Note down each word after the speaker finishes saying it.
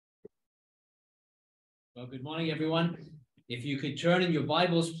Well, good morning, everyone. If you could turn in your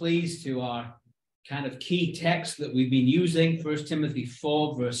Bibles, please, to our kind of key text that we've been using, 1 Timothy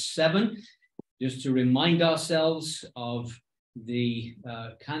 4, verse 7, just to remind ourselves of the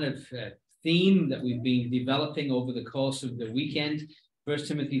theme that we've been developing over the course of the weekend. 1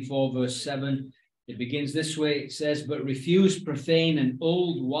 Timothy 4, verse 7, it begins this way. It says, "But refuse profane and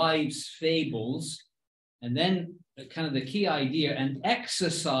old wives' fables," and then kind of the key idea, "and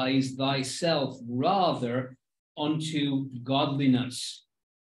exercise thyself rather unto godliness."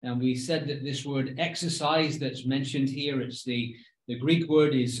 And we said that this word exercise that's mentioned here, it's the Greek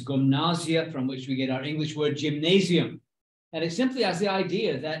word is gymnasia, from which we get our English word gymnasium. And it simply has the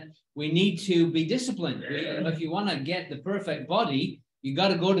idea that we need to be disciplined. If you want to get the perfect body, you got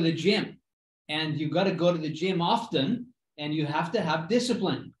to go to the gym. And you've got to go to the gym often, and you have to have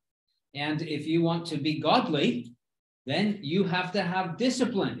discipline. And if you want to be godly, then you have to have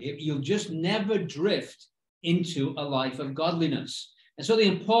discipline. You'll just never drift into a life of godliness. And so the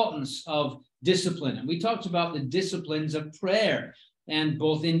importance of discipline. And we talked about the disciplines of prayer, and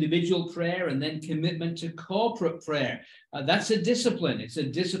both individual prayer and then commitment to corporate prayer. That's a discipline. It's a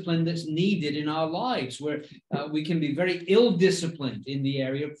discipline that's needed in our lives, where we can be very ill-disciplined in the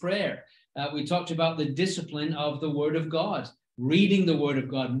area of prayer. We talked about the discipline of the Word of God. Reading the Word of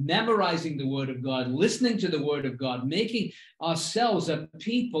God, memorizing the Word of God, listening to the Word of God, making ourselves a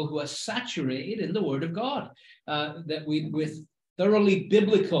people who are saturated in the Word of God, that we're thoroughly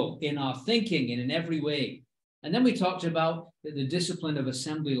biblical in our thinking and in every way. And then we talked about the discipline of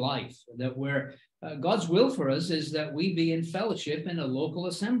assembly life, that where God's will for us is that we be in fellowship in a local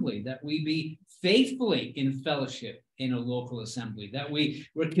assembly, that we be faithfully in fellowship in a local assembly, that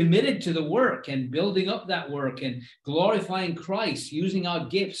we're committed to the work and building up that work and glorifying Christ, using our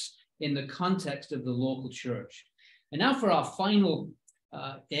gifts in the context of the local church. And now for our final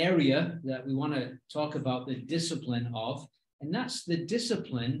area that we want to talk about the discipline of, and that's the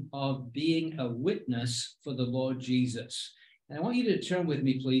discipline of being a witness for the Lord Jesus. And I want you to turn with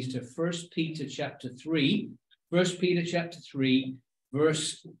me, please, to 1 Peter chapter 3, 1 Peter chapter 3,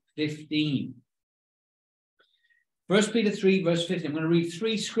 verse 15. 1 Peter 3, verse 15. I'm going to read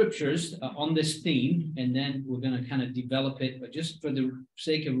three scriptures on this theme, and then we're going to kind of develop it. But just for the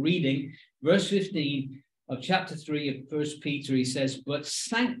sake of reading, verse 15 of chapter 3 of 1 Peter, he says, "But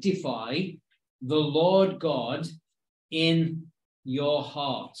sanctify the Lord God in your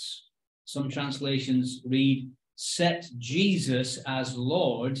hearts." Some translations read, "Set Jesus as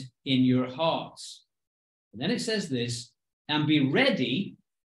Lord in your hearts." And then it says this, "And be ready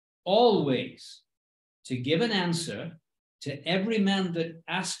always to give an answer to every man that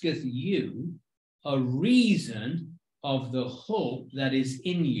asketh you a reason of the hope that is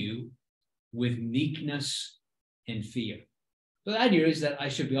in you with meekness and fear." So the idea is that I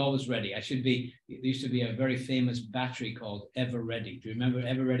should be always ready. There used to be a very famous battery called Ever Ready. Do you remember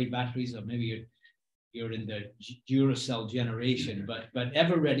Ever Ready batteries? Or maybe you're in the Duracell generation, but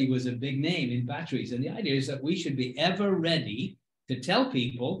Ever Ready was a big name in batteries. And the idea is that we should be ever ready to tell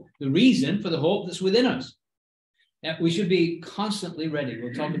people the reason for the hope that's within us. We should be constantly ready.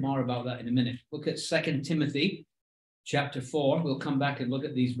 We'll talk more about that in a minute. Look at 2 Timothy chapter 4. We'll come back and look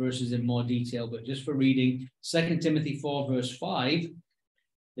at these verses in more detail, but just for reading, 2 Timothy 4, verse 5,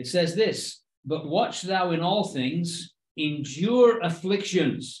 it says this, "But watch thou in all things, endure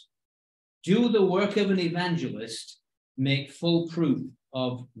afflictions, do the work of an evangelist, make full proof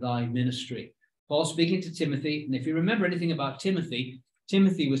of thy ministry." Paul speaking to Timothy, and if you remember anything about Timothy,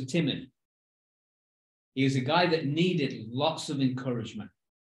 Timothy was timid. He was a guy that needed lots of encouragement.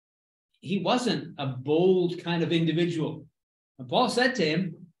 He wasn't a bold kind of individual. And Paul said to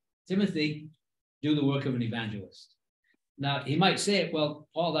him, "Timothy, do the work of an evangelist." Now, he might say, "Well,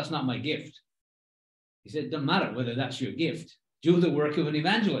 Paul, that's not my gift." He said, "It doesn't matter whether that's your gift. Do the work of an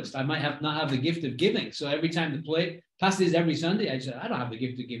evangelist. I might not have the gift of giving. So every time the play passes every Sunday, I say, I don't have the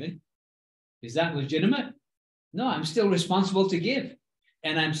gift of giving. Is that legitimate? No, I'm still responsible to give.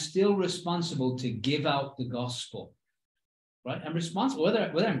 And I'm still responsible to give out the gospel. Right? I'm responsible.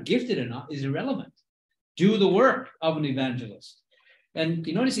 Whether I'm gifted or not is irrelevant. Do the work of an evangelist. And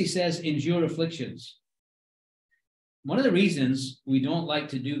you notice he says, endure afflictions. One of the reasons we don't like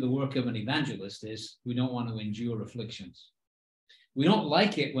to do the work of an evangelist is we don't want to endure afflictions. We don't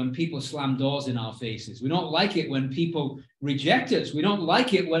like it when people slam doors in our faces. We don't like it when people reject us. We don't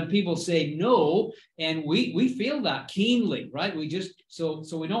like it when people say no, and we feel that keenly, right?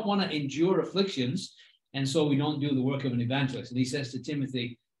 So we don't want to endure afflictions, and so we don't do the work of an evangelist. And he says to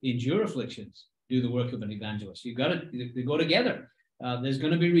Timothy, endure afflictions, do the work of an evangelist. You've got to they go together. There's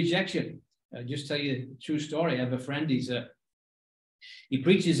going to be rejection. Just tell you a true story. I have a friend, he's a He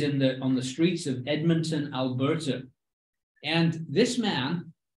preaches on the streets of Edmonton, Alberta. And this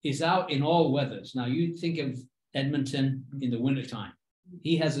man is out in all weathers. Now, you think of Edmonton in the wintertime.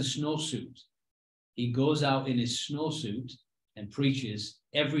 He has a snowsuit. He goes out in his snowsuit and preaches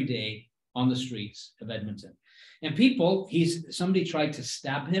every day on the streets of Edmonton. And somebody tried to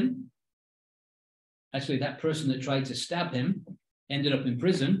stab him. Actually, that person that tried to stab him ended up in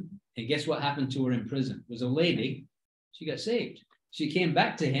prison. And guess what happened to her in prison? It was a lady. She got saved. She came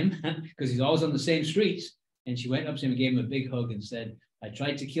back to him because he's always on the same streets. And she went up to him and gave him a big hug and said, I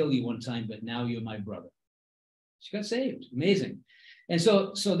tried to kill you one time, but now you're my brother. She got saved. Amazing. And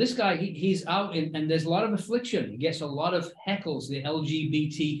so this guy, he's out and there's a lot of affliction. He gets a lot of heckles, the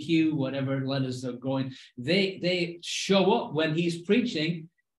LGBTQ, whatever letters are going. They show up when he's preaching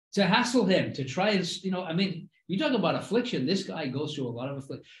to hassle him, to try and, you talk about affliction. This guy goes through a lot of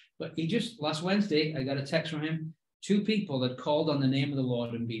affliction. But last Wednesday, I got a text from him. 2 people that called on the name of the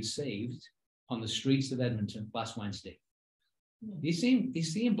Lord and been saved on the streets of Edmonton last Wednesday. He's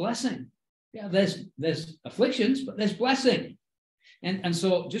seeing blessing. Yeah, there's afflictions, but there's blessing. And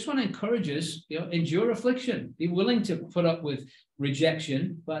so just want to encourage us, endure affliction. Be willing to put up with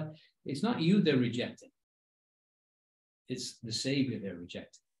rejection, but it's not you they're rejecting. It's the Savior they're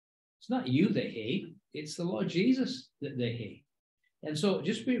rejecting. It's not you they hate. It's the Lord Jesus that they hate. And so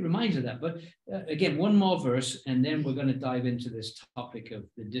just be reminded of that. But again, one more verse, and then we're going to dive into this topic of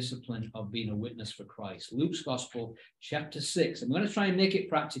the discipline of being a witness for Christ. Luke's Gospel, chapter 6. I'm going to try and make it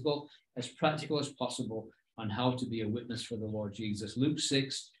practical as possible on how to be a witness for the Lord Jesus. Luke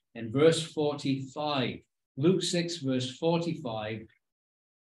 6 and verse 45. Luke 6, verse 45.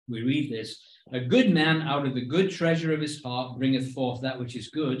 We read this. A good man out of the good treasure of his heart bringeth forth that which is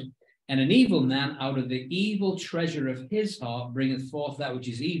good, and an evil man out of the evil treasure of his heart bringeth forth that which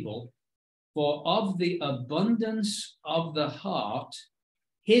is evil. For of the abundance of the heart,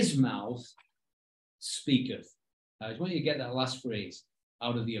 his mouth speaketh. I just want you to get that last phrase.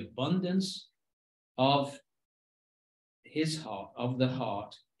 Out of the abundance of his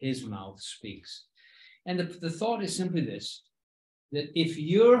heart, his mouth speaks. And the thought is simply this, that if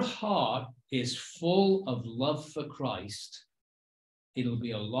your heart is full of love for Christ, it'll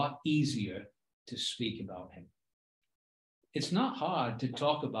be a lot easier to speak about him. It's not hard to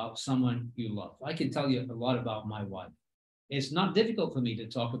talk about someone you love. I can tell you a lot about my wife. It's not difficult for me to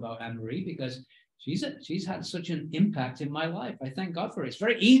talk about Anne-Marie because she's had such an impact in my life. I thank God for it. It's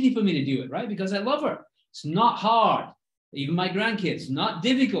very easy for me to do it, right? Because I love her. It's not hard. Even my grandkids, not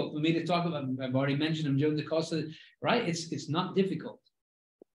difficult for me to talk about. I've already mentioned them during the course of it, right? It's not difficult.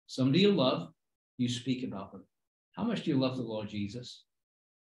 Somebody you love, you speak about them. How much do you love the Lord Jesus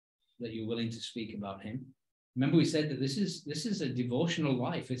that you're willing to speak about him? Remember, we said that this is a devotional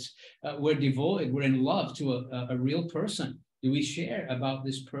life. It's we're devoted, we're in love to a real person. Do we share about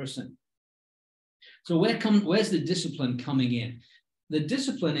this person? So where's the discipline coming in? The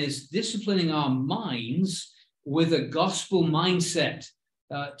discipline is disciplining our minds with a gospel mindset.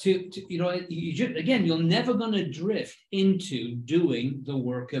 Again, you're never going to drift into doing the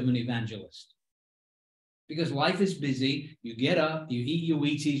work of an evangelist. Because life is busy, you get up, you eat your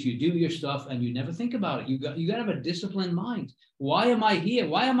Wheaties, you do your stuff, and you never think about it. You got to have a disciplined mind. Why am I here?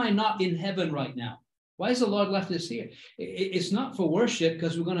 Why am I not in heaven right now? Why has the Lord left us here? It's not for worship,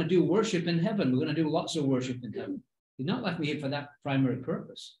 because we're going to do worship in heaven. We're going to do lots of worship in heaven. He's not left me here for that primary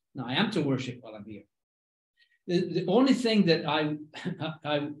purpose. No, I am to worship while I'm here. The only thing that I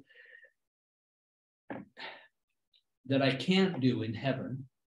can't do in heaven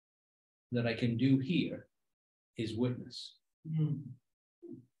that I can do here is witness. Mm-hmm.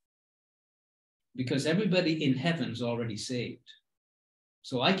 Because everybody in heaven's already saved.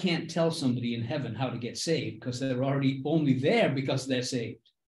 So I can't tell somebody in heaven how to get saved because they're already only there because they're saved.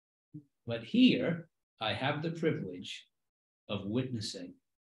 But here, I have the privilege of witnessing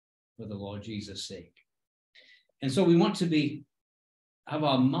for the Lord Jesus' sake. And so we want to have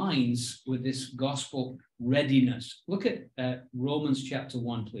our minds with this gospel readiness. Look at Romans chapter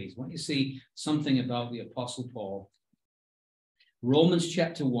 1, please. Why don't you see something about the Apostle Paul? Romans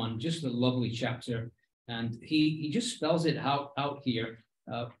chapter 1, just a lovely chapter. And he just spells it out here.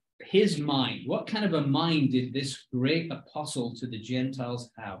 His mind. What kind of a mind did this great apostle to the Gentiles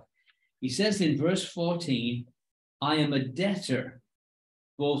have? He says in verse 14, I am a debtor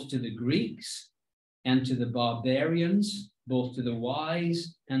both to the Greeks and to the barbarians, both to the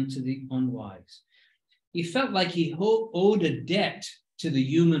wise and to the unwise. He felt like he owed a debt to the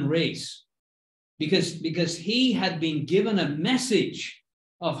human race because he had been given a message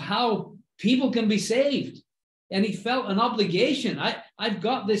of how people can be saved. And he felt an obligation. I've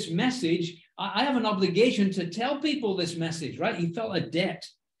got this message. I have an obligation to tell people this message, right? He felt a debt.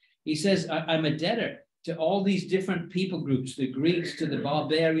 He says, I'm a debtor to all these different people groups, the Greeks, to the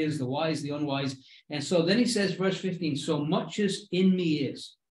barbarians, the wise, the unwise. And so then he says, verse 15, so much as in me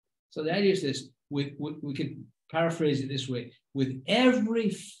is. So the idea is this, we could paraphrase it this way, with every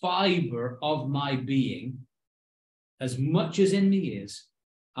fiber of my being, as much as in me is,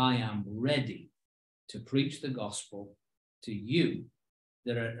 I am ready to preach the gospel to you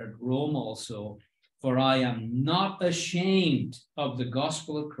that are at Rome also, for I am not ashamed of the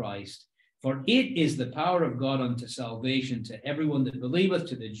gospel of Christ, for it is the power of God unto salvation to everyone that believeth,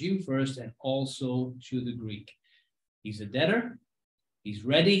 to the Jew first, and also to the Greek. He's a debtor, he's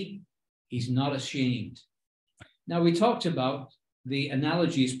ready, he's not ashamed. Now, we talked about the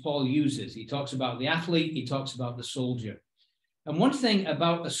analogies Paul uses. He talks about the athlete, he talks about the soldier. And one thing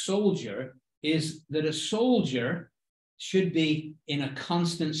about a soldier is that a soldier should be in a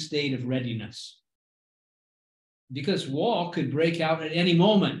constant state of readiness, because war could break out at any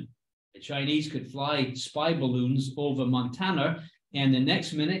moment. The Chinese could fly spy balloons over Montana, and the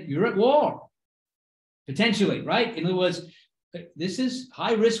next minute you're at war, potentially, right? In other words, this is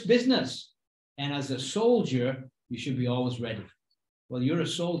high-risk business. And as a soldier, you should be always ready. Well, you're a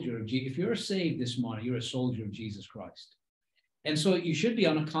soldier of Jesus. If you're saved this morning, you're a soldier of Jesus Christ. And so you should be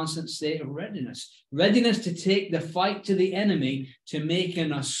on a constant state of readiness. Readiness to take the fight to the enemy, to make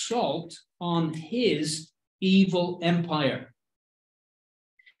an assault on his evil empire.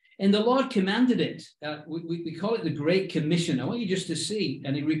 And the Lord commanded it. We call it the Great Commission. I want you just to see,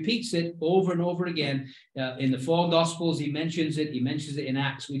 and he repeats it over and over again. In the 4 Gospels, he mentions it. He mentions it in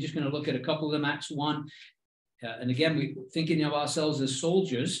Acts. We're just going to look at a couple of them. Acts 1. And again, we're thinking of ourselves as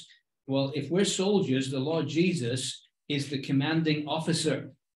soldiers. Well, if we're soldiers, the Lord Jesus is the commanding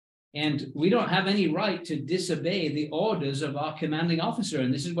officer. And we don't have any right to disobey the orders of our commanding officer.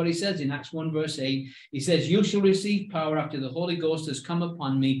 And this is what he says in Acts 1, verse 8. He says, you shall receive power after the Holy Ghost has come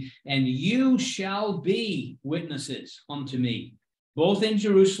upon me, and you shall be witnesses unto me, both in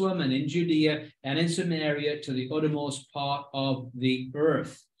Jerusalem and in Judea and in Samaria, to the uttermost part of the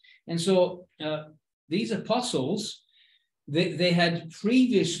earth. And so these apostles, they had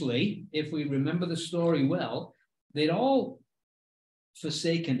previously, if we remember the story well, they'd all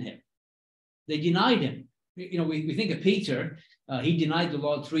forsaken him. They denied him. You know, we think of Peter. He denied the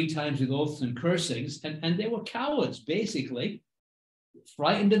Lord 3 times with oaths and cursings, and they were cowards, basically,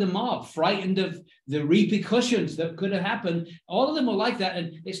 frightened of the mob, frightened of the repercussions that could have happened. All of them were like that.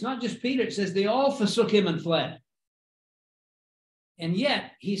 And it's not just Peter. It says they all forsook him and fled. And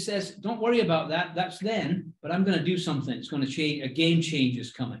yet he says, don't worry about that. That's then, but I'm going to do something. It's going to change. A game change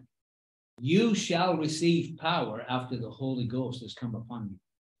is coming. You shall receive power after the Holy Ghost has come upon you.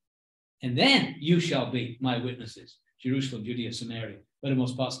 And then you shall be my witnesses, Jerusalem, Judea, Samaria,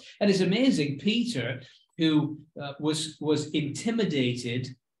 uttermost parts. And it's amazing, Peter, who was intimidated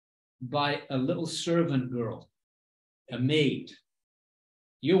by a little servant girl, a maid.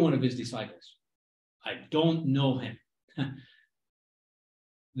 You're one of his disciples. I don't know him.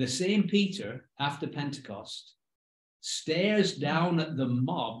 The same Peter, after Pentecost, stares down at the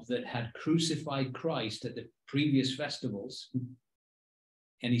mob that had crucified Christ at the previous festivals,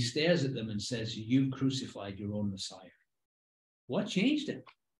 and he stares at them and says, you crucified your own Messiah. What changed him?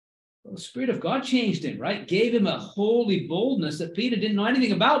 Well, the Spirit of God changed him, right? Gave him a holy boldness that Peter didn't know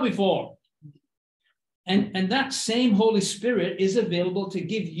anything about before. And that same Holy Spirit is available to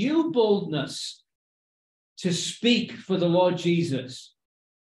give you boldness to speak for the Lord Jesus,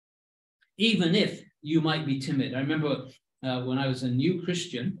 even if you might be timid. I remember when I was a new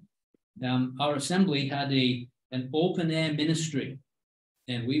Christian, our assembly had an open-air ministry,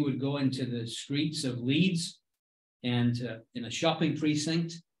 and we would go into the streets of Leeds and in a shopping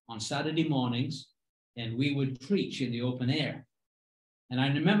precinct on Saturday mornings, and we would preach in the open air. And I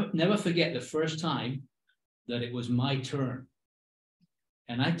never forget the first time that it was my turn.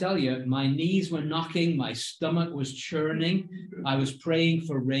 And I tell you, my knees were knocking, my stomach was churning, I was praying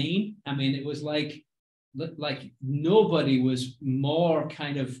for rain. I mean, it was like nobody was more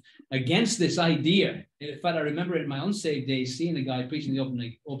kind of against this idea. In fact, I remember in my unsaved days seeing a guy preaching the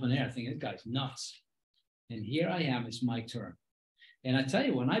open air, thinking, this guy's nuts. And here I am, it's my turn. And I tell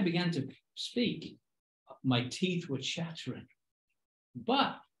you, when I began to speak, my teeth were chattering.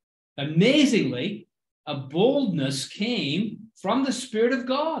 But amazingly, a boldness came from the Spirit of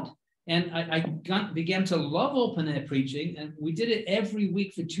God. And I began to love open air preaching, and we did it every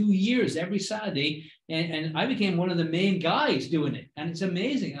week for 2 years, every Saturday, and I became one of the main guys doing it. And it's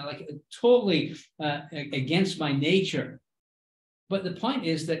amazing, totally against my nature. But the point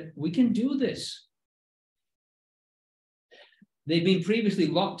is that we can do this. They'd been previously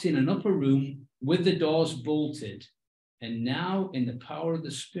locked in an upper room with the doors bolted, and now in the power of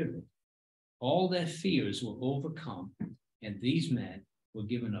the Spirit, all their fears were overcome, and these men were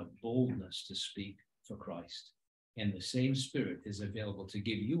given a boldness to speak for Christ. And the same Spirit is available to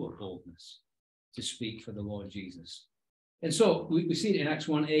give you a boldness to speak for the Lord Jesus. And so we see it in Acts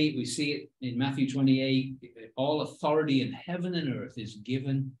 1:8, we see it in Matthew 28, all authority in heaven and earth is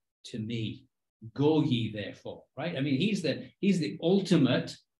given to me. Go ye therefore, right? I mean, he's the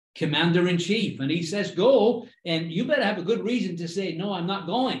ultimate commander-in-chief, and he says, go, and you better have a good reason to say, no, I'm not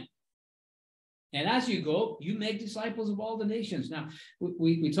going. And as you go, you make disciples of all the nations. Now,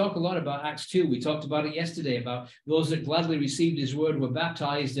 we talk a lot about Acts 2. We talked about it yesterday, about those that gladly received his word were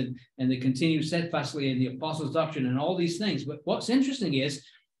baptized, and they continued steadfastly in the apostles' doctrine and all these things. But what's interesting is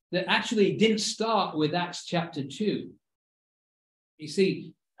that actually it didn't start with Acts chapter 2. You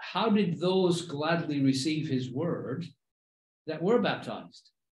see, how did those gladly receive his word that were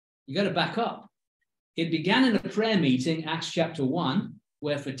baptized? You got to back up. It began in a prayer meeting, Acts chapter 1,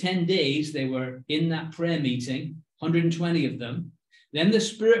 where for 10 days they were in that prayer meeting, 120 of them. Then the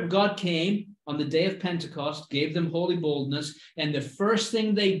Spirit of God came on the day of Pentecost, gave them holy boldness. And the first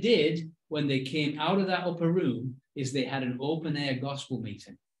thing they did when they came out of that upper room is they had an open air gospel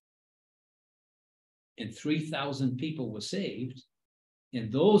meeting. And 3,000 people were saved. And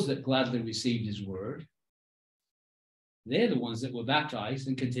those that gladly received his word, they're the ones that were baptized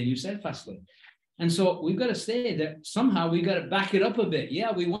and continue steadfastly. And so we've got to say that somehow we've got to back it up a bit.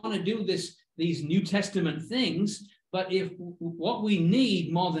 Yeah, we want to do these New Testament things, but if what we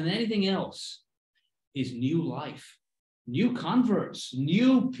need more than anything else is new life, new converts,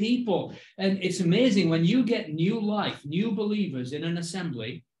 new people. And it's amazing when you get new life, new believers in an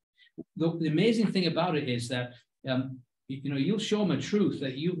assembly. The amazing thing about it is that, you'll show them a truth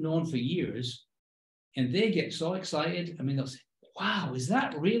that you've known for years, and they get so excited. I mean, they'll say, wow, is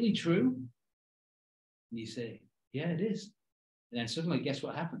that really true? And you say, yeah, it is. And then suddenly, guess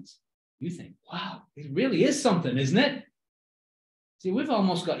what happens? You think, wow, it really is something, isn't it? See, we've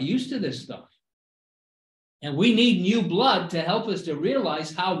almost got used to this stuff. And we need new blood to help us to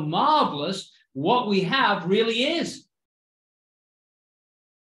realize how marvelous what we have really is.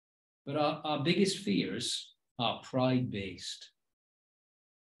 But our biggest fears are pride-based.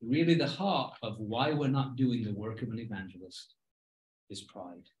 Really, the heart of why we're not doing the work of an evangelist is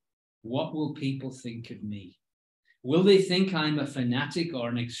pride. What will people think of me? Will they think I'm a fanatic or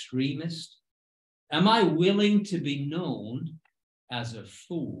an extremist? Am I willing to be known as a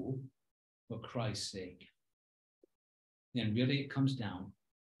fool for Christ's sake? And really, it comes down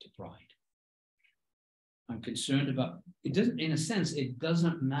to pride. I'm concerned about, it doesn't, in a sense, it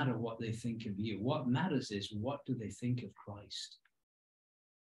doesn't matter what they think of you. What matters is, what do they think of Christ?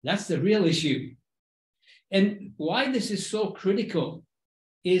 That's the real issue. And why this is so critical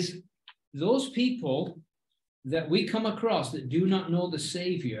is those people that we come across that do not know the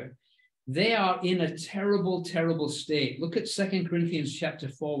Savior, they are in a terrible, terrible state. Look at 2 Corinthians chapter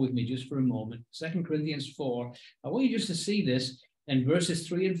 4 with me just for a moment. 2 Corinthians 4. I want you just to see this in verses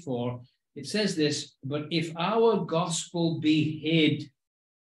 3 and 4. It says this, but if our gospel be hid,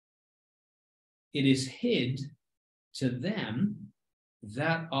 it is hid to them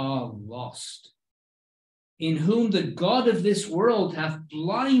that are lost, in whom the God of this world hath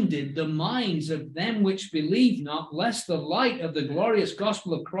blinded the minds of them which believe not, lest the light of the glorious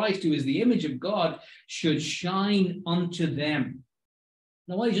gospel of Christ, who is the image of God, should shine unto them.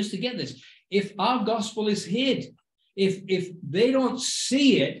 Now, why, just to get this, if our gospel is hid, if they don't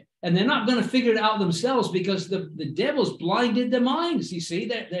see it, and they're not going to figure it out themselves because the devil's blinded their minds, you see,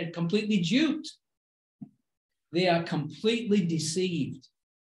 they're completely duped. They are completely deceived.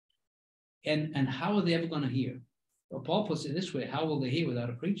 And how are they ever going to hear? Well, Paul puts it this way, how will they hear without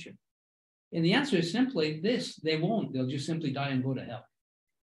a preacher? And the answer is simply this, they won't. They'll just simply die and go to hell.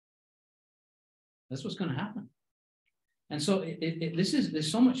 That's what's going to happen. And so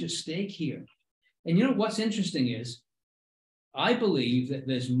there's so much at stake here. And you know what's interesting is, I believe that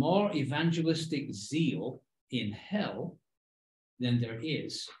there's more evangelistic zeal in hell than there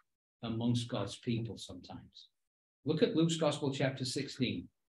is amongst God's people sometimes. Look at Luke's Gospel, chapter 16.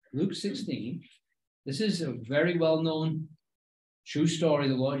 Luke 16, this is a very well-known true story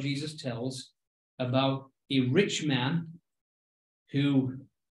the Lord Jesus tells about a rich man who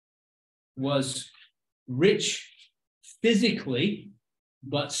was rich physically,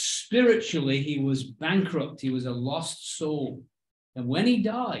 but spiritually he was bankrupt. He was a lost soul. And when he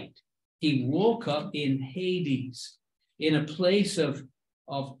died, he woke up in Hades, in a place of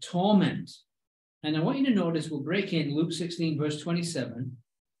torment. And I want you to notice, we'll break in Luke 16, verse 27.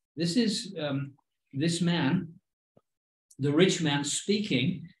 This is this man the rich man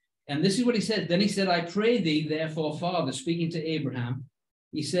speaking. And this is what he said. Then he said, I pray thee, therefore, Father, speaking to Abraham,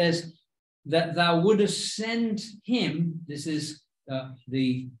 he says, that thou wouldest send him, this is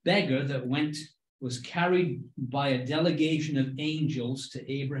the beggar that was carried by a delegation of angels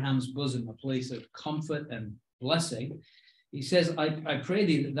to Abraham's bosom, a place of comfort and blessing. He says, I pray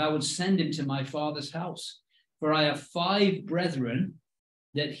thee that thou would send him to my father's house, for I have 5 brethren,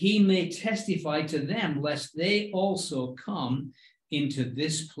 that he may testify to them, lest they also come into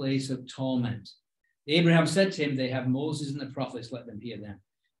this place of torment. Abraham said to him, they have Moses and the prophets, let them hear them.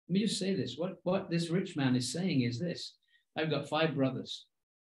 Let me just say this. What this rich man is saying is this. I've got 5 brothers,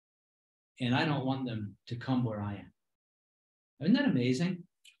 and I don't want them to come where I am. Isn't that amazing?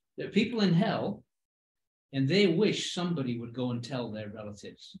 There are people in hell, and they wish somebody would go and tell their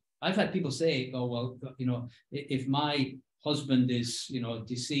relatives. I've had people say, oh, well, if my husband is,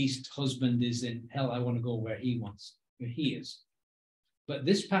 deceased husband is in hell, I want to go where he is. But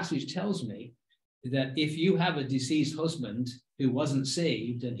this passage tells me that if you have a deceased husband who wasn't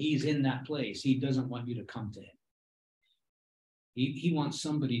saved and he's in that place, he doesn't want you to come to him. He wants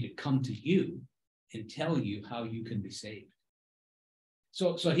somebody to come to you and tell you how you can be saved.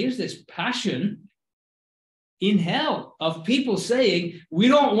 So here's this passion in hell of people saying, we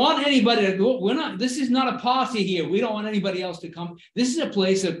don't want anybody to go. This is not a party here. We don't want anybody else to come. This is a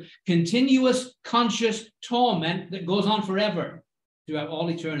place of continuous conscious torment that goes on forever, throughout all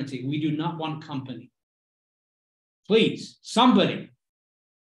eternity. We do not want company. Please, somebody,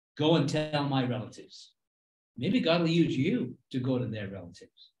 go and tell my relatives. Maybe God will use you to go to their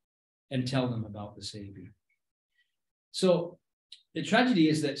relatives and tell them about the Savior. So the tragedy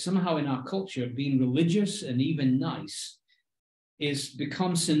is that somehow in our culture, being religious and even nice is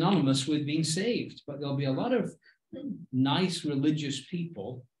become synonymous with being saved. But there'll be a lot of nice religious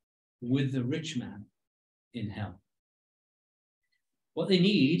people with the rich man in hell. What they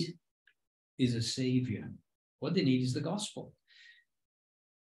need is a Savior. What they need is the gospel.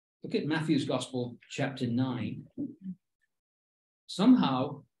 Look at Matthew's Gospel, chapter 9.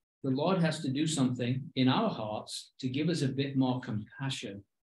 Somehow, the Lord has to do something in our hearts to give us a bit more compassion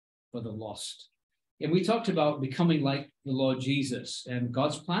for the lost. And we talked about becoming like the Lord Jesus. And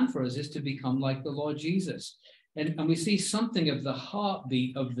God's plan for us is to become like the Lord Jesus. And we see something of the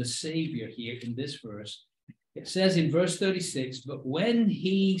heartbeat of the Savior here in this verse. It says in verse 36, but when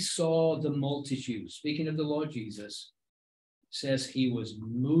he saw the multitude, speaking of the Lord Jesus, says he was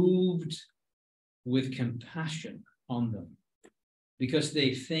moved with compassion on them because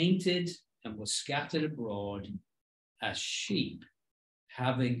they fainted and were scattered abroad as sheep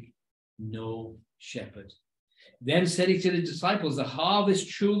having no shepherd. Then said he to the disciples, the harvest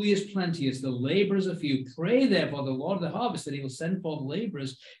truly is plenteous, the laborers are few. Pray therefore the Lord of the harvest that he will send forth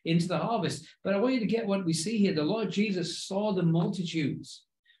laborers into the harvest. But I want you to get what we see here. The Lord Jesus saw the multitudes.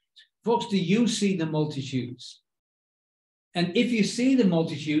 Folks, do you see the multitudes? And if you see the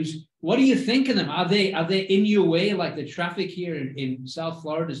multitudes, what do you think of them? Are they in your way, like the traffic here in South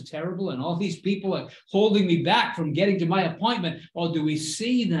Florida is terrible and all these people are holding me back from getting to my appointment? Or do we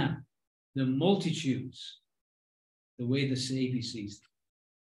see them, the multitudes, the way the Savior sees them?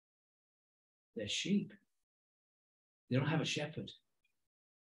 They're sheep. They don't have a shepherd.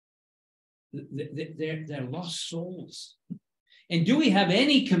 They're lost souls. And do we have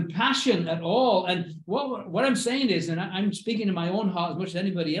any compassion at all? And what I'm saying is, and I'm speaking to my own heart as much as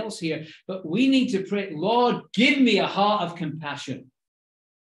anybody else here, but we need to pray, Lord, give me a heart of compassion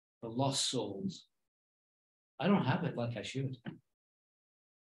for lost souls. I don't have it like I should.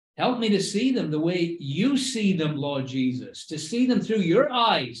 Help me to see them the way you see them, Lord Jesus, to see them through your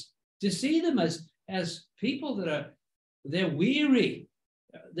eyes, to see them as people they're weary.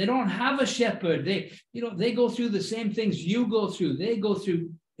 They don't have a shepherd. They go through the same things you go through. They go through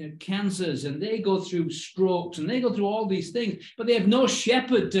cancers and they go through strokes and they go through all these things, but they have no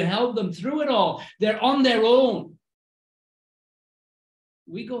shepherd to help them through it all. They're on their own.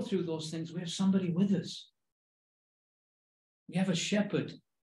 We go through those things. We have somebody with us. We have a shepherd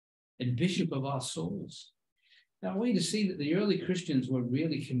and bishop of our souls. Now, I want you to see that the early Christians were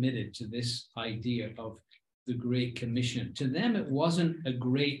really committed to this idea of the Great Commission. To them, it wasn't a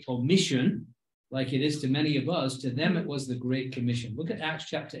great omission like it is to many of us. To them, it was the Great Commission. Look at Acts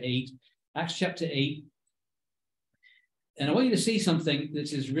chapter 8. Acts chapter 8. And I want you to see something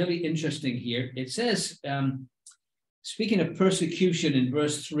that is really interesting here. It says, speaking of persecution in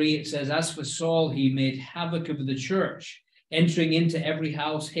verse 3, it says, as for Saul, he made havoc of the church, entering into every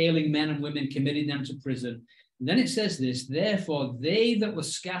house, hailing men and women, committing them to prison. And then it says this, therefore they that were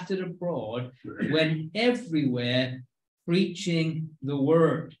scattered abroad went everywhere preaching the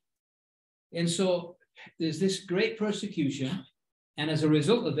word. And so there's this great persecution, and as a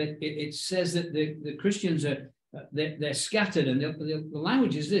result of it, it says that the Christians are they're scattered, and the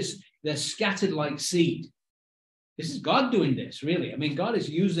language is this: they're scattered like seed. This is God doing this, really. I mean, God is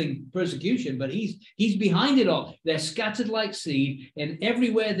using persecution, but he's behind it all. They're scattered like seed, and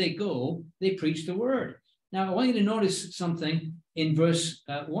everywhere they go, they preach the word. Now, I want you to notice something in verse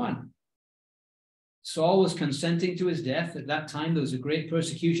 1. Saul was consenting to his death. At that time, there was a great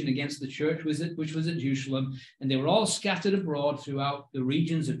persecution against the church, which was at Jerusalem, and they were all scattered abroad throughout the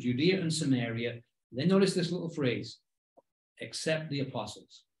regions of Judea and Samaria. Then notice this little phrase, except the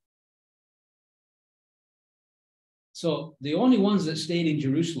apostles. So the only ones that stayed in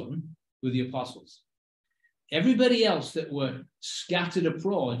Jerusalem were the apostles. Everybody else that were scattered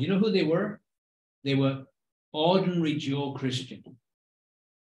abroad, you know who they were? They were ordinary Joe Christian.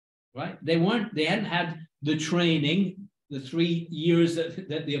 Right? They hadn't had the training, the 3 years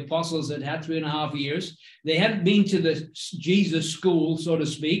that the apostles had 3.5 years. They hadn't been to the Jesus school, so to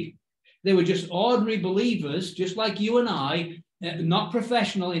speak. They were just ordinary believers, just like you and I, not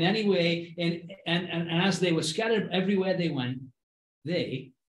professional in any way. And as they were scattered everywhere they went,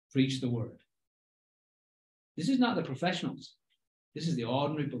 they preached the word. This is not the professionals. This is the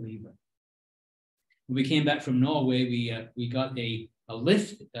ordinary believer. When we came back from Norway, we got a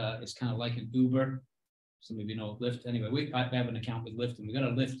Lyft. It's kind of like an Uber. Some of you know Lyft. Anyway, I have an account with Lyft, and we got a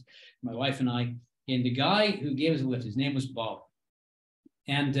Lyft, my wife and I. And the guy who gave us a Lyft, his name was Bob.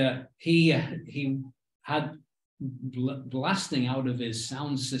 And he had blasting out of his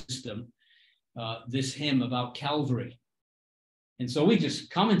sound system this hymn about Calvary. And so we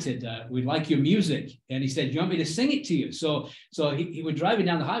just commented, we'd like your music. And he said, do you want me to sing it to you? So he was driving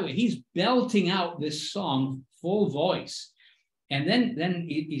down the highway. He's belting out this song full voice. And then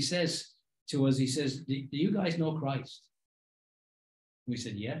he says to us, he says, do you guys know Christ? We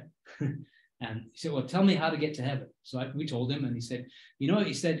said, yeah. And he said, well, tell me how to get to heaven. So we told him, and he said,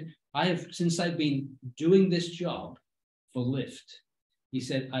 he said, since I've been doing this job for Lyft, he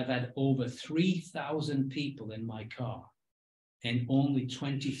said, I've had over 3,000 people in my car, and only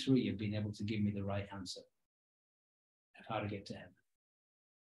 23 have been able to give me the right answer of how to get to heaven.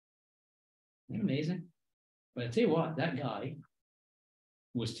 Isn't that amazing? But I tell you what, that guy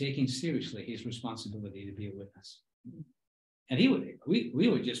was taking seriously his responsibility to be a witness. And we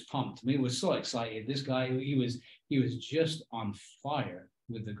were just pumped. We were so excited. This guy, he was just on fire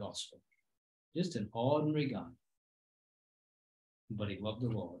with the gospel. Just an ordinary guy. But he loved the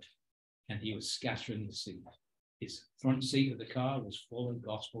Lord. And he was scattering the seed. His front seat of the car was full of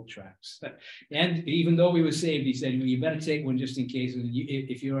gospel tracts. And even though we were saved, he said, well, you better take one just in case.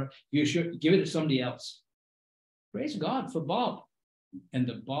 If you're sure, give it to somebody else. Praise God for Bob and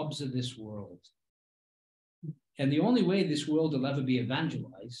the Bobs of this world. And the only way this world will ever be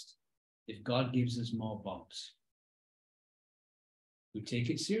evangelized if God gives us more Bobs who take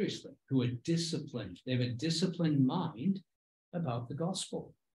it seriously, who are disciplined. They have a disciplined mind about the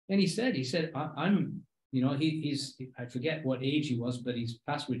gospel. And he said, I'm, I forget what age he was, but he's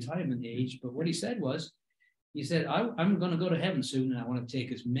past retirement age. But what he said was, he said, I'm going to go to heaven soon, and I want to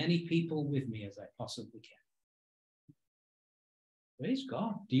take as many people with me as I possibly can. Praise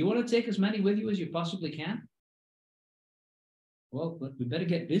God. Do you want to take as many with you as you possibly can? Well, we better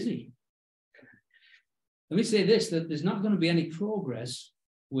get busy. Let me say this, that there's not going to be any progress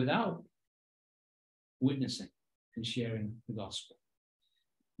without witnessing and sharing the gospel.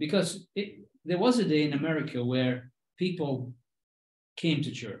 Because there was a day in America where people came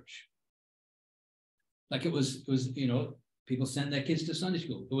to church. Like it was, people sent their kids to Sunday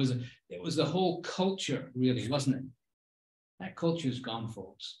school. It was the whole culture, really, wasn't it? That culture's gone,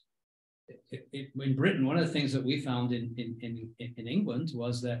 folks. In Britain, one of the things that we found in England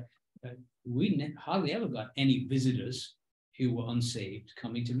was that we hardly ever got any visitors who were unsaved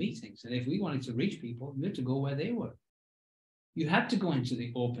coming to meetings. And if we wanted to reach people, we had to go where they were. You had to go into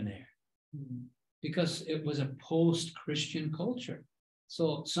the open air because it was a post-Christian culture.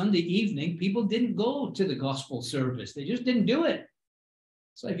 So Sunday evening, people didn't go to the gospel service. They just didn't do it.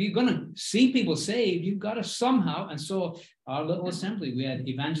 So if you're going to see people saved, you've got to somehow. And so our little assembly, we had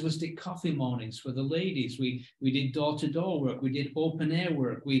evangelistic coffee mornings for the ladies. We did door-to-door work. We did open-air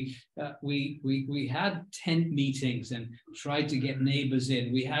work. We had tent meetings and tried to get neighbors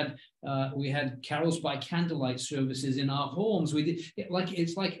in. We had carols by candlelight services in our homes. We did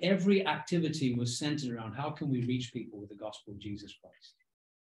it's like every activity was centered around how can we reach people with the gospel of Jesus Christ.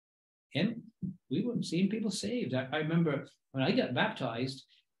 And we were seeing people saved. I remember when I got baptized,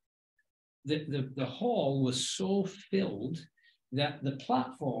 the hall was so filled that the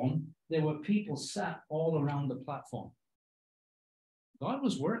platform, there were people sat all around the platform. God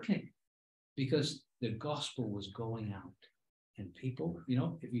was working because the gospel was going out. And people,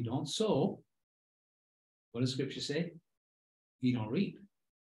 if you don't sow, what does Scripture say? You don't reap.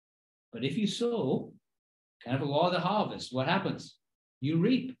 But if you sow, kind of a law of the harvest, what happens? You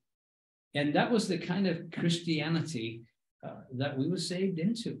reap. And that was the kind of Christianity that we were saved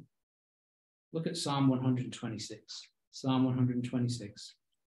into. Look at Psalm 126. Psalm 126.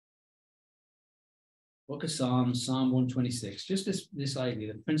 Book of Psalms, Psalm 126. Just this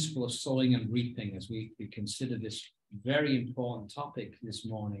idea, the principle of sowing and reaping, as we consider this very important topic this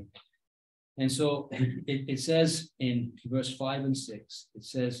morning. And so it says in verse 5 and 6, it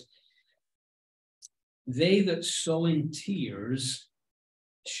says, they that sow in tears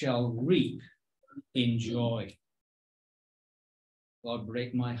shall reap in joy. Lord,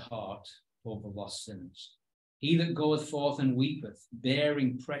 break my heart over lost sinners. He that goeth forth and weepeth,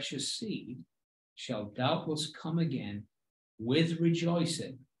 bearing precious seed, shall doubtless come again with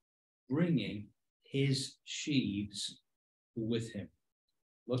rejoicing, bringing his sheaves with him.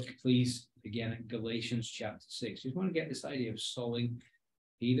 Look, please, again at Galatians chapter 6. You want to get this idea of sowing.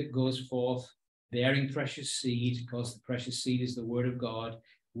 He that goes forth, bearing precious seed, because the precious seed is the word of God,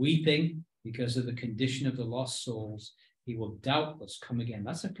 weeping because of the condition of the lost souls, he will doubtless come again.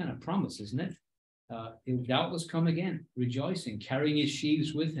 That's a kind of promise, isn't it? He will doubtless come again, rejoicing, carrying his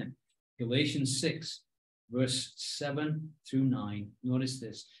sheaves with him. Galatians 6, verse 7 through 9. Notice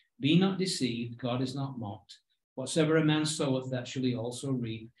this. Be not deceived, God is not mocked. Whatsoever a man soweth, that shall he also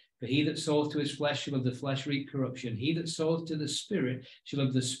reap. For he that soweth to his flesh shall of the flesh reap corruption. He that soweth to the Spirit shall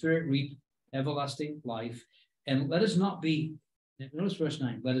of the Spirit reap everlasting life. And let us not be, notice verse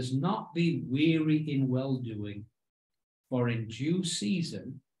 9, let us not be weary in well-doing, for in due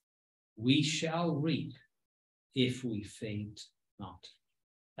season we shall reap if we faint not.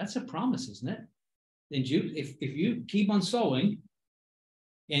 That's a promise, isn't it? If you keep on sowing,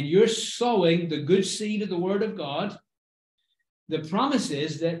 and you're sowing the good seed of the word of God, the promise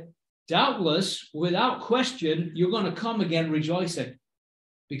is that doubtless, without question, you're going to come again rejoicing.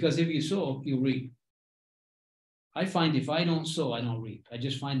 Because if you sow, you'll reap. I find if I don't sow, I don't reap. I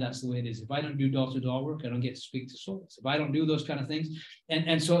just find that's the way it is. If I don't do door-to-door work, I don't get to speak to souls. If I don't do those kind of things.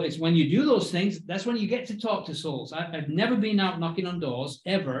 And so it's when you do those things, that's when you get to talk to souls. I've never been out knocking on doors,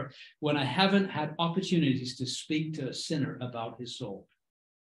 ever, when I haven't had opportunities to speak to a sinner about his soul.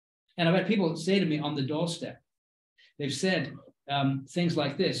 And I've had people say to me on the doorstep, they've said things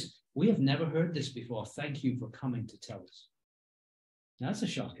like this: we have never heard this before. Thank you for coming to tell us. Now, that's a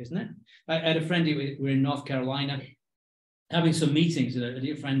shock, isn't it? I had a friend, we're in North Carolina, having some meetings, a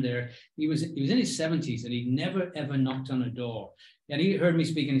dear friend there. He was in his 70s, and he'd never, ever knocked on a door. And he heard me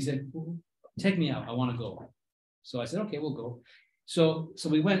speak, and he said, take me out, I want to go. So I said, okay, we'll go. So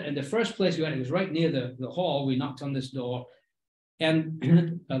we went, and the first place we went, it was right near the hall. We knocked on this door,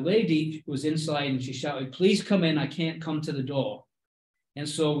 and a lady was inside, and she shouted, please come in, I can't come to the door. And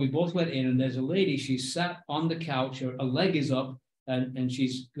so we both went in, and there's a lady, she's sat on the couch, her leg is up, and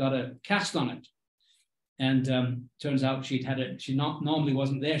she's got a cast on it. And turns out she normally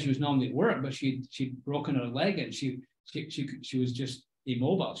wasn't there. She was normally at work, but she'd broken her leg, and she was just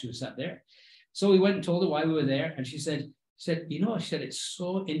immobile. She was sat there. So we went and told her why we were there, and she said, it's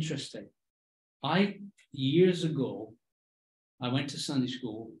so interesting. Years ago, I went to Sunday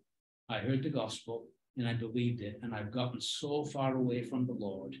school, I heard the gospel, and I believed it, and I've gotten so far away from the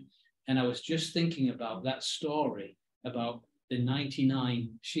Lord. And I was just thinking about that story about the 99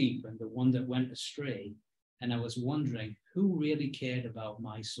 sheep and the one that went astray. And I was wondering who really cared about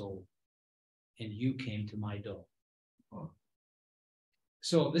my soul. And you came to my door. Oh.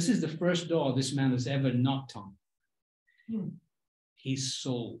 So this is the first door this man has ever knocked on. He's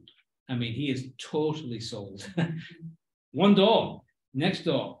sold. I mean, he is totally sold. One door, next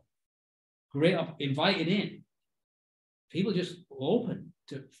door, great up, invited in. People just open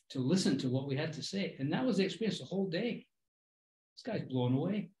to listen to what we had to say. And that was the experience the whole day. This guy's blown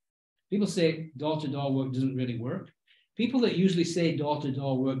away. People say door-to-door work doesn't really work. People that usually say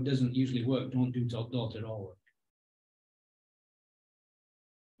door-to-door work doesn't usually work don't do door-to-door work.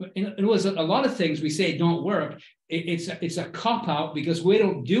 But it was a lot of things we say don't work. It's a cop-out because we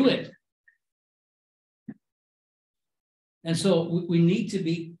don't do it. And so we need to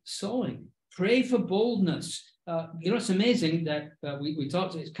be sowing. Pray for boldness. It's amazing that we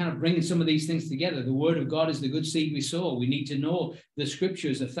talked, it's kind of bringing some of these things together. The word of God is the good seed we sow. We need to know the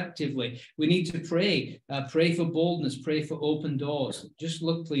scriptures effectively. We need to pray for boldness, pray for open doors. Just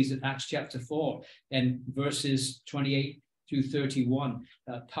look, please, at Acts chapter 4 and verses 28 through 31.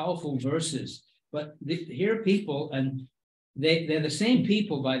 Powerful verses. But here are people, and they're the same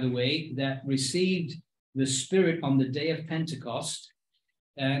people, by the way, that received the Spirit on the day of Pentecost.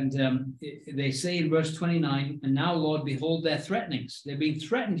 And they say in verse 29, and now, Lord, behold their threatenings. They're being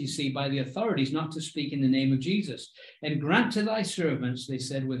threatened, you see, by the authorities not to speak in the name of Jesus. And grant to thy servants, they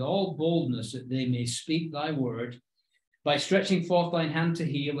said, with all boldness, that they may speak thy word, by stretching forth thine hand to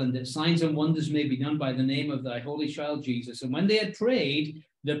heal, and that signs and wonders may be done by the name of thy holy child Jesus. And when they had prayed,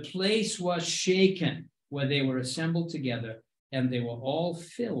 the place was shaken where they were assembled together, and they were all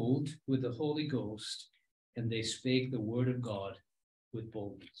filled with the Holy Ghost, and they spake the word of God with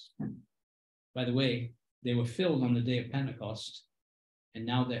boldness. By the way, they were filled on the day of Pentecost, and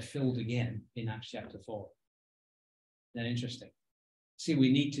now they're filled again in Acts chapter 4. Isn't that interesting? See,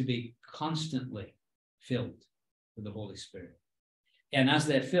 we need to be constantly filled with the Holy Spirit. And as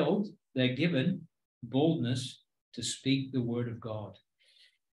they're filled, they're given boldness to speak the word of God.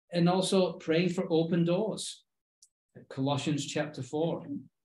 And also praying for open doors. Colossians chapter 4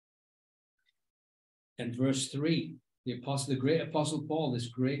 and verse 3. The great apostle Paul, this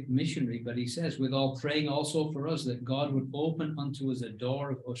great missionary, but he says, withal praying also for us that God would open unto us a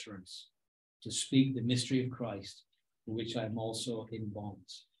door of utterance to speak the mystery of Christ, for which I am also in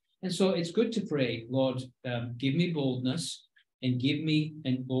bonds. And so it's good to pray, Lord, give me boldness and give me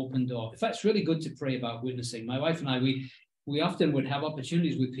an open door. In fact, it's really good to pray about witnessing. My wife and I, we often would have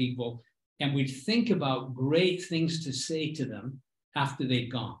opportunities with people, and we'd think about great things to say to them after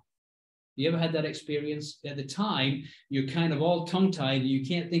they'd gone. You ever had that experience? At the time, you're kind of all tongue-tied, you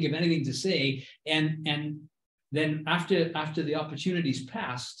can't think of anything to say, and then after the opportunity's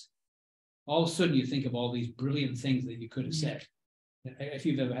passed, all of a sudden you think of all these brilliant things that you could have said, if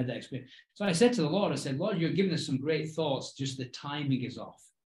you've ever had that experience. So I said to the Lord, I said, Lord, you're giving us some great thoughts, just the timing is off.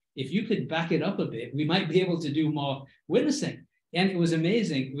 If you could back it up a bit, we might be able to do more witnessing. And it was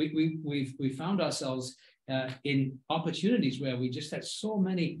amazing. We found ourselves in opportunities where we just had so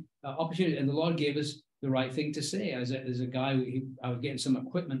many opportunities, and the Lord gave us the right thing to say. There's a guy, I was getting some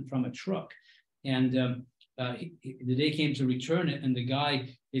equipment from a truck, and the day came to return it, and the guy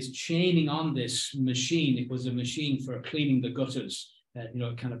is chaining on this machine. It was a machine for cleaning the gutters,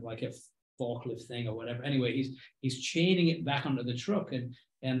 kind of like a forklift thing or whatever. Anyway, he's chaining it back onto the truck,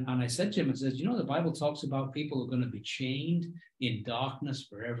 and I said to him, it says, the Bible talks about people who are going to be chained in darkness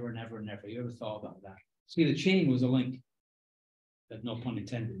forever and ever and ever. You ever thought about that? See, the chain was a link. No pun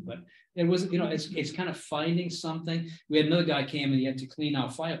intended, but it was, it's kind of finding something. We had another guy came and he had to clean our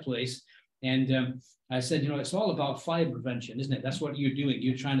fireplace. And I said, it's all about fire prevention, isn't it? That's what you're doing.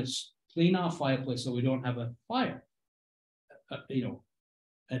 You're trying to clean our fireplace so we don't have a fire, a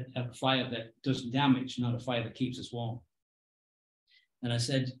fire that does damage, not a fire that keeps us warm. And I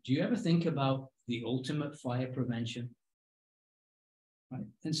said, do you ever think about the ultimate fire prevention? Right.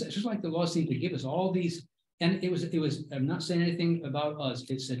 And so it's just like the Lord seemed to give us all these, and it was, I'm not saying anything about us.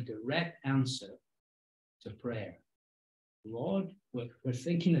 It's a direct answer to prayer. Lord, we're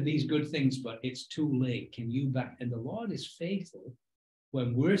thinking of these good things, but it's too late. Can you back? And the Lord is faithful.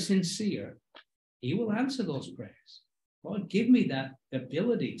 When we're sincere, he will answer those prayers. Lord, give me that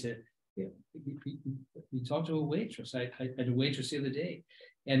ability to, we talked to a waitress. I had a waitress the other day,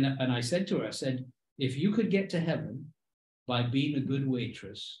 and I said to her, I said, if you could get to heaven by being a good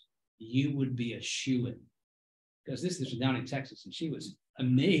waitress, you would be a shoo-in. Because this was down in Texas, and she was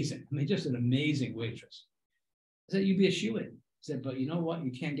amazing. I mean, just an amazing waitress. I said, you'd be a shoo-in. I said, but you know what?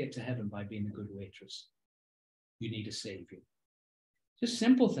 You can't get to heaven by being a good waitress. You need a savior. Just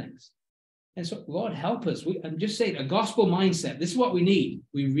simple things. And so, Lord, help us. I'm just saying, a gospel mindset. This is what we need.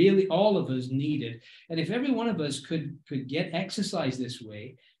 We really, all of us need it. And if every one of us could get exercise this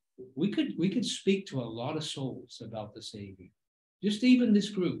way, we could speak to a lot of souls about the Savior. Just even this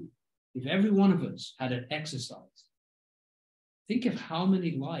group, if every one of us had an exercise, think of how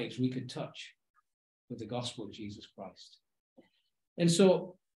many lives we could touch with the gospel of Jesus Christ. And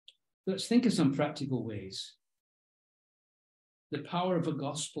so let's think of some practical ways. The power of a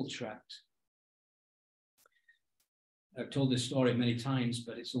gospel tract. I've told this story many times,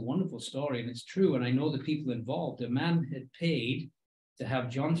 but it's a wonderful story, and it's true, and I know the people involved. A man had paid to have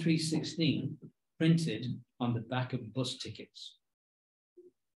John 3:16 printed on the back of bus tickets.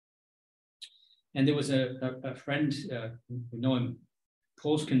 And there was a friend, we know him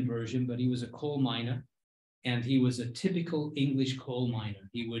post-conversion, but he was a coal miner, and he was a typical English coal miner.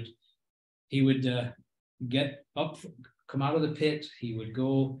 He would get up, come out of the pit, he would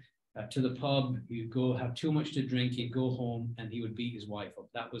go to the pub, he'd go have too much to drink, he'd go home, and he would beat his wife up.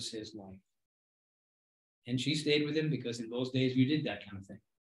 That was his life. And she stayed with him because in those days you did that kind of thing.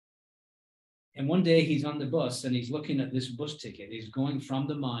 And one day he's on the bus and he's looking at this bus ticket. He's going from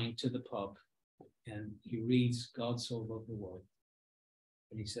the mine to the pub, and he reads, God so loved the world.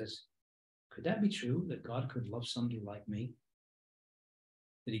 And he says, could that be true, that God could love somebody like me?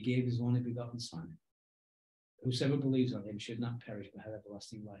 that he gave his only begotten Son. Whosoever believes on him should not perish but have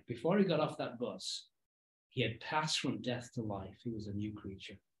everlasting life. Before he got off that bus, he had passed from death to life. He was a new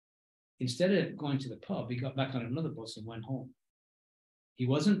creature. Instead of going to the pub, he got back on another bus and went home. He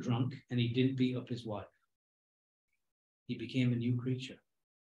wasn't drunk and he didn't beat up his wife. He became a new creature.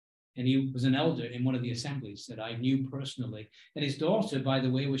 And he was an elder in one of the assemblies that I knew personally. And his daughter, by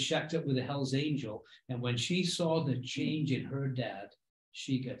the way, was shacked up with a Hell's Angel. And when she saw the change in her dad,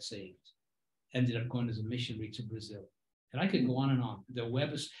 she got saved. Ended up going as a missionary to Brazil. And I could go on and on. The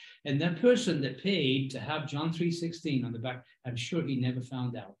webs, and that person that paid to have John 3:16 on the back, I'm sure he never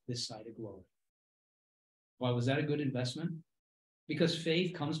found out this side of glory. Why was that a good investment? Because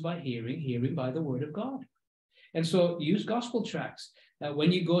faith comes by hearing, hearing by the word of God. And so use gospel tracts.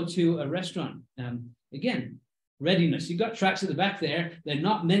 When you go to a restaurant, again, readiness. You've got tracts at the back there. They're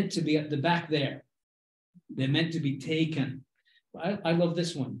not meant to be at the back there. They're meant to be taken. I love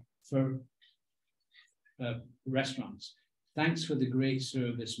this one for restaurants. Thanks for the great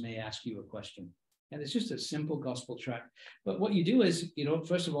service. May I ask you a question? And it's just a simple gospel tract. But what you do is,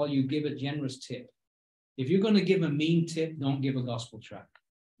 first of all, you give a generous tip. If you're going to give a mean tip, don't give a gospel tract.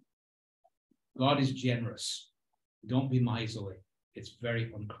 God is generous. Don't be miserly. It's very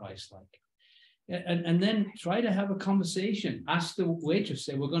unchristlike. And then try to have a conversation. Ask the waitress,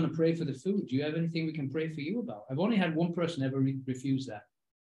 say, we're going to pray for the food. Do you have anything we can pray for you about? I've only had one person ever refuse that.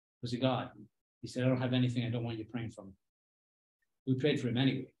 It was a guy. He said, I don't have anything. I don't want you praying for me. We prayed for him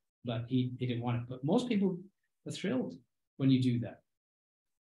anyway, but he didn't want it. But most people are thrilled when you do that.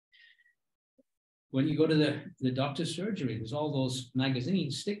 When you go to the doctor's surgery, there's all those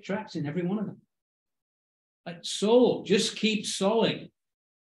magazines, stick tracts in every one of them. Sew, just keep sewing.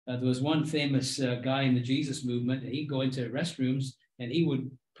 There was one famous guy in the Jesus movement. He'd go into restrooms and he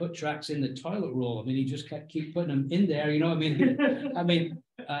would put tracts in the toilet roll. I mean, he just keep putting them in there. You know what I mean?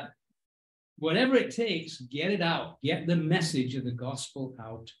 Whatever it takes, get it out. Get the message of the gospel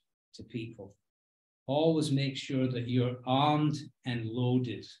out to people. Always make sure that you're armed and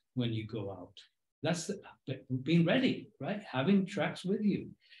loaded when you go out. That's being ready, right? Having tracts with you.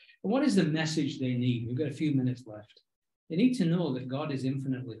 And what is the message they need? We've got a few minutes left. They need to know that God is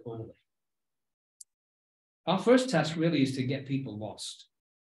infinitely holy. Our first task really is to get people lost,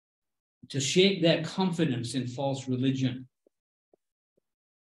 to shake their confidence in false religion,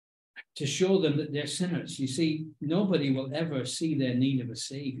 to show them that they're sinners. You see, nobody will ever see their need of a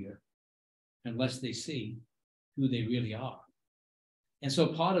savior unless they see who they really are. And so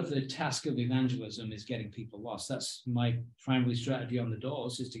part of the task of evangelism is getting people lost. That's my primary strategy on the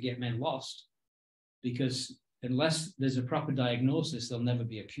doors, is to get men lost, because unless there's a proper diagnosis, there'll never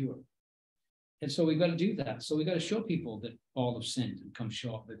be a cure. And so we've got to do that. So we've got to show people that all have sinned and come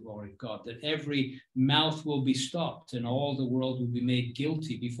short of the glory of God, that every mouth will be stopped and all the world will be made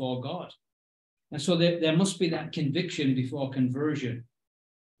guilty before God. And so there must be that conviction before conversion.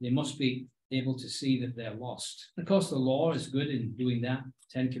 They must be able to see that they're lost. Of course, the law is good in doing that.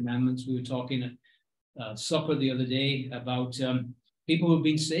 10 Commandments. We were talking at supper the other day about people who've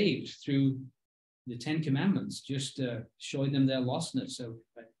been saved through the 10 Commandments, just showing them their lostness. So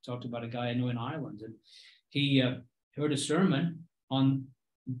I talked about a guy I know in Ireland, and he heard a sermon on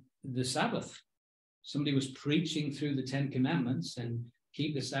the Sabbath. Somebody was preaching through the 10 Commandments and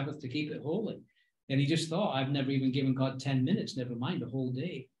keep the Sabbath to keep it holy. And he just thought, I've never even given God 10 minutes, never mind a whole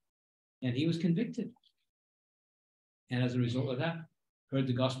day. And he was convicted. And as a result of that, heard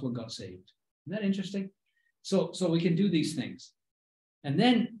the gospel and got saved. Isn't that interesting? So we can do these things. And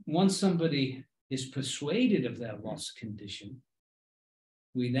then once somebody is persuaded of their lost condition,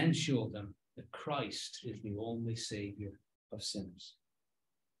 we then show them that Christ is the only Savior of sinners.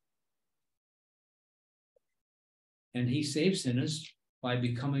 And he saves sinners by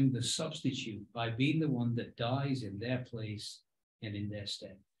becoming the substitute, by being the one that dies in their place and in their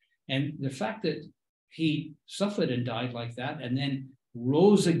stead. And the fact that he suffered and died like that and then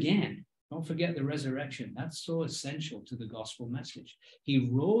rose again, don't forget the resurrection. That's so essential to the gospel message. He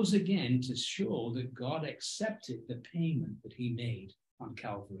rose again to show that God accepted the payment that he made on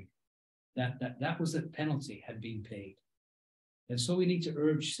Calvary. That was the penalty had been paid. And so we need to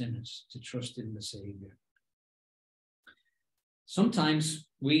urge sinners to trust in the Savior. Sometimes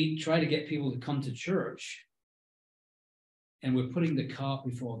we try to get people to come to church and we're putting the cart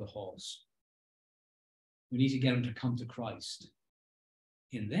before the horse. We need to get them to come to Christ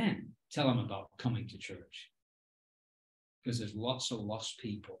and then tell them about coming to church, because there's lots of lost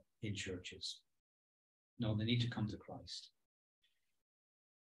people in churches. No, they need to come to Christ.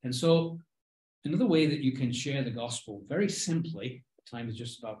 And so another way that you can share the gospel very simply, time is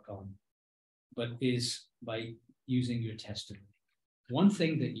just about gone, but is by using your testimony. one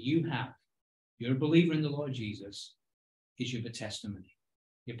thing that you have, you're a believer in the Lord Jesus, is you have a testimony.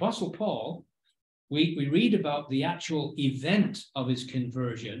 The Apostle Paul, we read about the actual event of his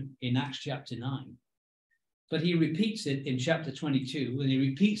conversion in Acts chapter 9. But he repeats it in chapter 22, and he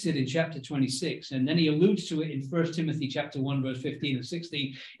repeats it in chapter 26, and then he alludes to it in 1 Timothy chapter 1, verse 15 and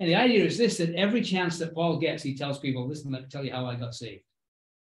 16. And the idea is this, that every chance that Paul gets, he tells people, listen, let me tell you how I got saved.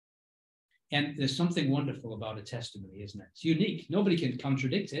 And there's something wonderful about a testimony, isn't it? It's unique. Nobody can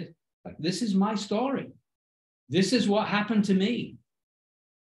contradict it. Like, this is my story. This is what happened to me.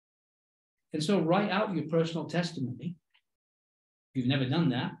 And so write out your personal testimony. If you've never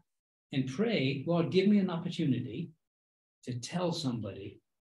done that, and pray, Lord, give me an opportunity to tell somebody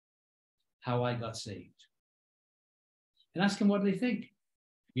how I got saved. And ask them what they think.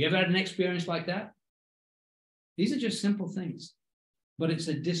 You ever had an experience like that? These are just simple things, but it's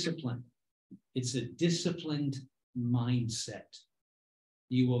a discipline. It's a disciplined mindset.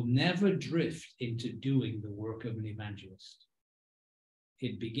 You will never drift into doing the work of an evangelist.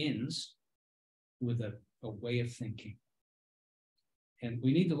 It begins with a way of thinking. And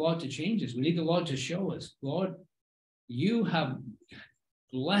we need the Lord to change us. We need the Lord to show us, Lord, you have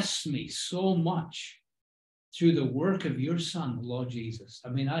blessed me so much through the work of your Son, the Lord Jesus. I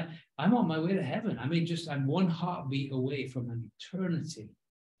mean, I'm on my way to heaven. I mean, I'm one heartbeat away from an eternity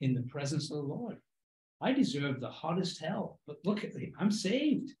in the presence of the Lord. I deserve the hottest hell, but look at me, I'm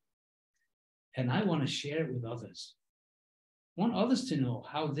saved. And I want to share it with others. I want others to know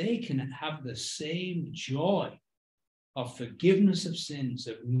how they can have the same joy of forgiveness of sins,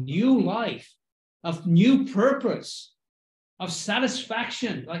 of new life, of new purpose, of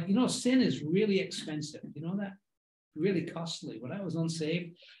satisfaction. Like, sin is really expensive. You know that? Really costly. When I was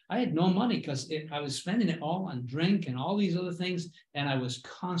unsaved, I had no money because I was spending it all on drink and all these other things, and I was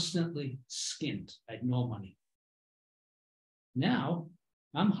constantly skint. I had no money. Now,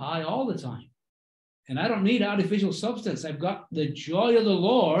 I'm high all the time, and I don't need artificial substance. I've got the joy of the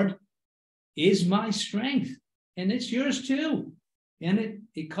Lord is my strength. And it's yours too. And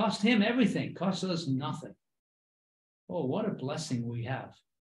it cost him everything, cost us nothing. Oh, what a blessing we have.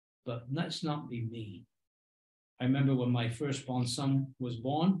 But let's not be mean. I remember when my firstborn son was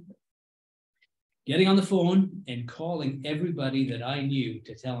born, getting on the phone and calling everybody that I knew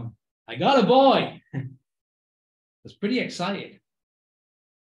to tell him, I got a boy. I was pretty excited.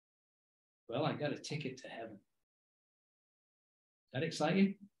 Well, I got a ticket to heaven. Is that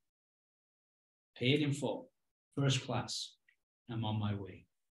exciting? Paid in full. First class. I'm on my way.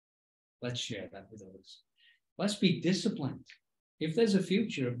 Let's share that with others. Let's be disciplined. If there's a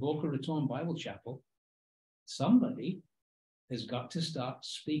future of Boca Raton Bible Chapel, somebody has got to start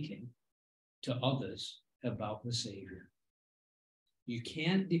speaking to others about the Savior. You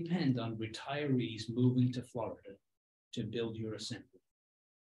can't depend on retirees moving to Florida to build your assembly.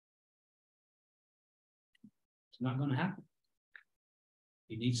 It's not going to happen.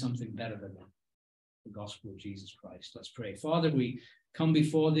 You need something better than that. The gospel of Jesus Christ. Let's pray. Father, we come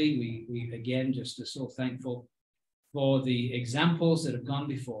before thee. We again just are so thankful for the examples that have gone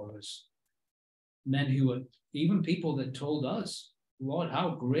before us. Men who are, even people that told us, Lord,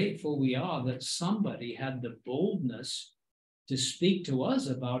 how grateful we are that somebody had the boldness to speak to us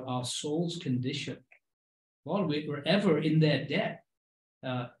about our soul's condition. Lord, we're ever in their debt.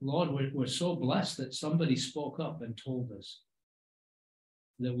 Lord, we're so blessed that somebody spoke up and told us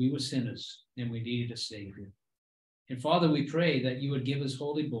that we were sinners and we needed a Savior. And Father, we pray that you would give us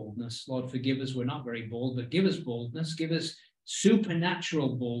holy boldness. Lord, forgive us. We're not very bold, but give us boldness. Give us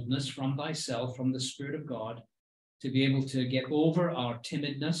supernatural boldness from thyself, from the Spirit of God, to be able to get over our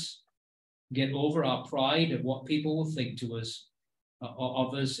timidness, get over our pride of what people will think to us,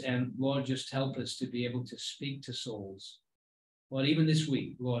 of us. And Lord, just help us to be able to speak to souls. Lord, even this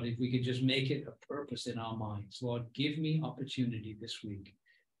week, Lord, if we could just make it a purpose in our minds. Lord, give me opportunity this week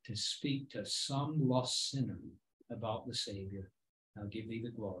to speak to some lost sinner about the Savior. I'll give thee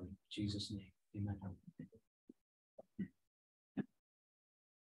the glory. In Jesus' name, amen.